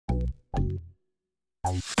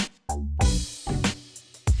Hi,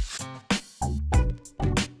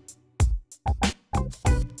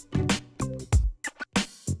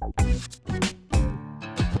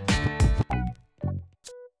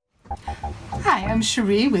 I'm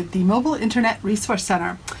Cherie with the Mobile Internet Resource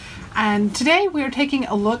Center, and today we are taking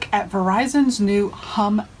a look at Verizon's new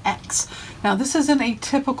HumX. Now, this isn't a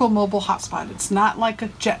typical mobile hotspot. It's not like a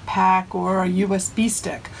jetpack or a USB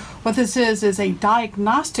stick. What this is a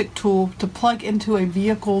diagnostic tool to plug into a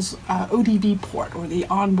vehicle's ODD port, or the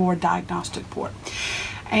onboard diagnostic port.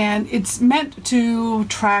 And it's meant to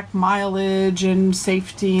track mileage and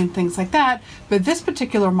safety and things like that. But this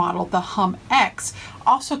particular model, the HumX,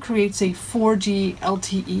 also creates a 4G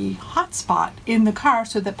LTE hotspot in the car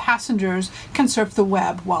so that passengers can surf the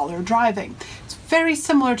web while they're driving. It's very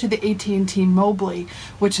similar to the AT&T Mobley,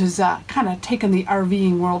 which has kind of taken the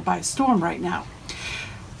RVing world by storm right now.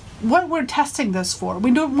 What we're testing this for,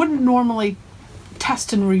 we wouldn't normally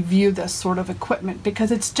test and review this sort of equipment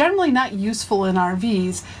because it's generally not useful in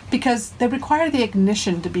RVs because they require the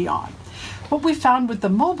ignition to be on. What we found with the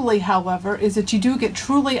Mobley, however, is that you do get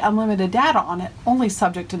truly unlimited data on it, only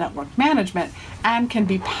subject to network management, and can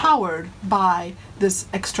be powered by this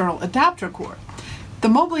external adapter cord. The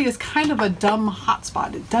Mobley is kind of a dumb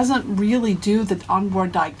hotspot. It doesn't really do the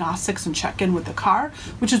onboard diagnostics and check in with the car,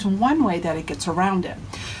 which is one way that it gets around it.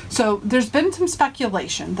 So there's been some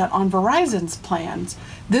speculation that on Verizon's plans,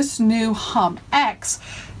 this new HumX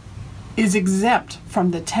is exempt from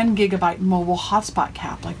the 10 gigabyte mobile hotspot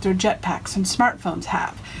cap like their jetpacks and smartphones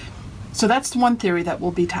have. So that's one theory that we'll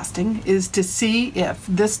be testing, is to see if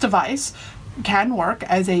this device can work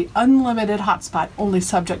as a unlimited hotspot only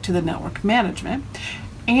subject to the network management.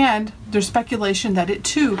 And there's speculation that it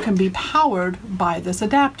too can be powered by this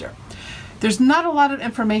adapter. There's not a lot of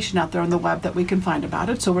information out there on the web that we can find about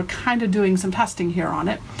it, so we're kind of doing some testing here on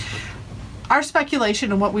it. Our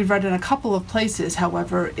speculation and what we've read in a couple of places,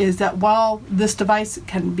 however, is that while this device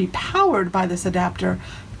can be powered by this adapter,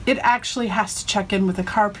 it actually has to check in with the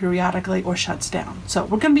car periodically or shuts down. So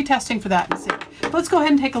we're going to be testing for that and see. Let's go ahead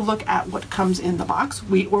and take a look at what comes in the box.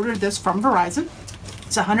 We ordered this from Verizon.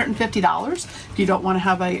 It's $150 if you don't want to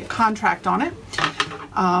have a contract on it.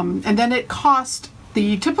 And then it cost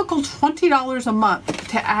the typical $20 a month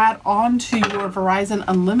to add on to your Verizon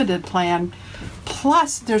Unlimited plan.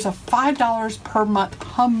 Plus, there's a $5 per month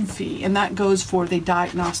hum fee, and that goes for the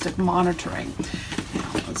diagnostic monitoring.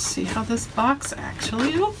 Now, let's see how this box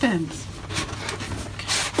actually opens.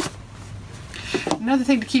 Okay. Another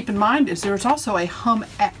thing to keep in mind is there's also a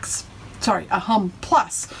HumX, sorry, a Hum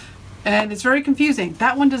Plus, and it's very confusing.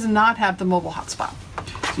 That one does not have the mobile hotspot.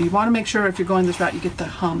 So you want to make sure if you're going this route, you get the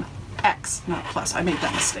HumX, not Plus. I made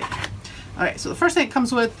that mistake. Okay, so the first thing it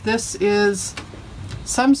comes with, this is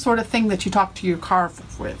some sort of thing that you talk to your car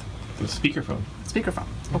with. The speakerphone. Speakerphone.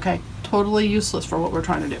 Okay. Totally useless for what we're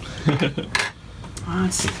trying to do.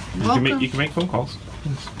 Let's see. You can make phone calls.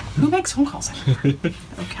 Who makes phone calls?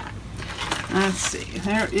 Okay. Let's see.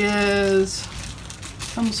 There is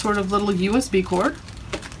some sort of little USB cord.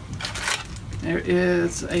 There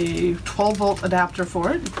is a 12-volt adapter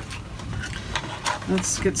for it.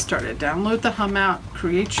 Let's get started. Download the Hum app,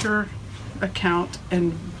 create your account,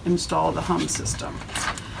 and install the Hum system.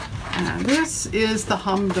 And this is the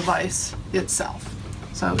Hum device itself.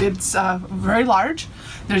 So it's very large.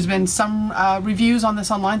 There's been some reviews on this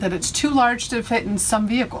online that it's too large to fit in some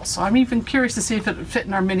vehicles. So I'm even curious to see if it would fit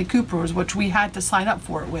in our Mini Coopers, which we had to sign up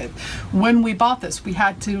for it with. When we bought this, we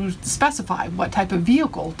had to specify what type of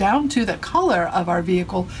vehicle, down to the color of our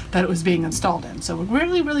vehicle that it was being installed in. So we're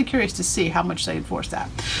really, really curious to see how much they enforce that.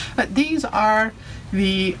 But these are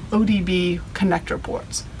the ODB connector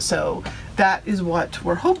ports. So that is what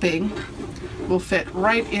we're hoping will fit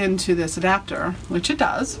right into this adapter, which it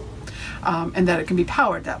does, and that it can be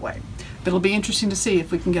powered that way. But it'll be interesting to see if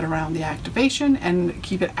we can get around the activation and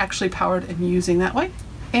keep it actually powered and using that way,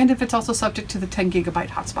 and if it's also subject to the 10 gigabyte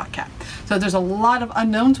hotspot cap. So there's a lot of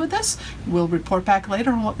unknowns with this. We'll report back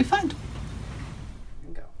later on what we find.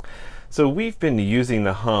 So we've been using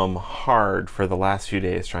the Hum hard for the last few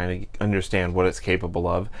days, trying to understand what it's capable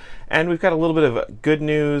of. And we've got a little bit of good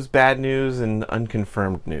news, bad news, and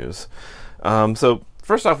unconfirmed news. So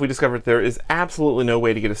first off, we discovered there is absolutely no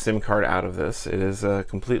way to get a SIM card out of this. It is a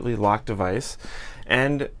completely locked device.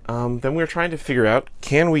 And then we were trying to figure out,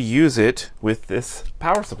 can we use it with this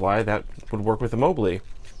power supply that would work with the Mobley?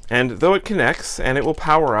 And though it connects and it will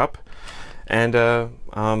power up and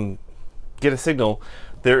get a signal,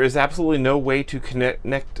 there is absolutely no way to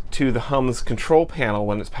connect to the Hum's control panel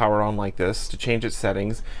when it's powered on like this to change its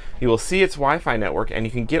settings. You will see its Wi-Fi network, and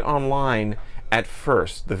you can get online at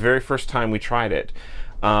first, the very first time we tried it.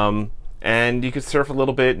 and you could surf a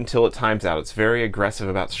little bit until it times out. It's very aggressive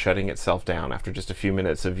about shutting itself down. After just a few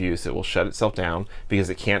minutes of use, it will shut itself down because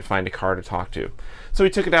it can't find a car to talk to. So we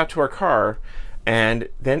took it out to our car, and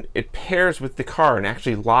then it pairs with the car and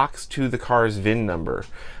actually locks to the car's VIN number.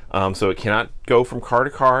 So it cannot go from car to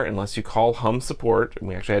car unless you call Hum support. And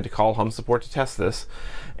we actually had to call Hum support to test this.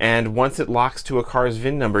 And once it locks to a car's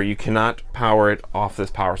VIN number, you cannot power it off this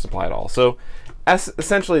power supply at all. So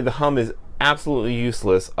essentially the Hum is absolutely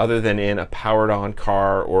useless other than in a powered on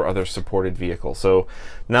car or other supported vehicle. So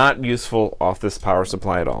not useful off this power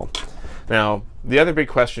supply at all. Now, the other big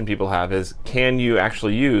question people have is, can you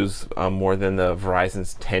actually use more than the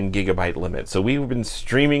Verizon's 10 gigabyte limit? So we've been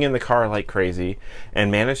streaming in the car like crazy and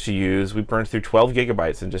managed to use, we burned through 12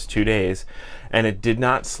 gigabytes in just 2 days, and it did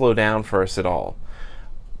not slow down for us at all.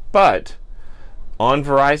 But on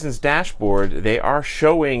Verizon's dashboard, they are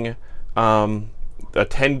showing a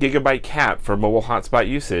 10 gigabyte cap for mobile hotspot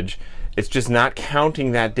usage. It's just not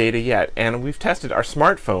counting that data yet. And we've tested, our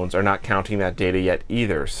smartphones are not counting that data yet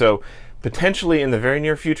either. So potentially in the very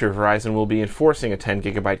near future, Verizon will be enforcing a 10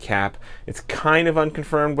 gigabyte cap. It's kind of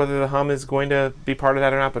unconfirmed whether the Hum is going to be part of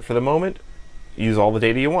that or not, but for the moment, use all the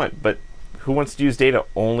data you want. But who wants to use data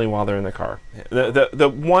only while they're in the car? The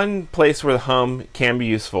one place where the Hum can be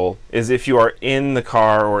useful is if you are in the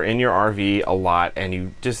car or in your RV a lot and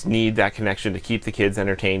you just need that connection to keep the kids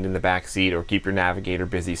entertained in the back seat or keep your navigator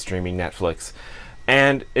busy streaming Netflix.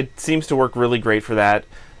 And it seems to work really great for that.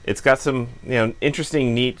 It's got some,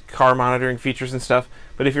 interesting, neat car monitoring features and stuff.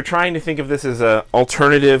 But if you're trying to think of this as an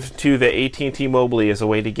alternative to the AT&T Mobley as a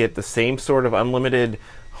way to get the same sort of unlimited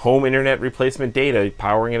home internet replacement data,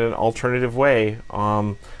 powering it an alternative way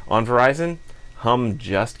on Verizon, Hum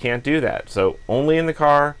just can't do that. So only in the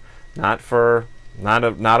car, not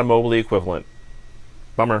a Mobley equivalent.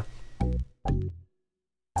 Bummer.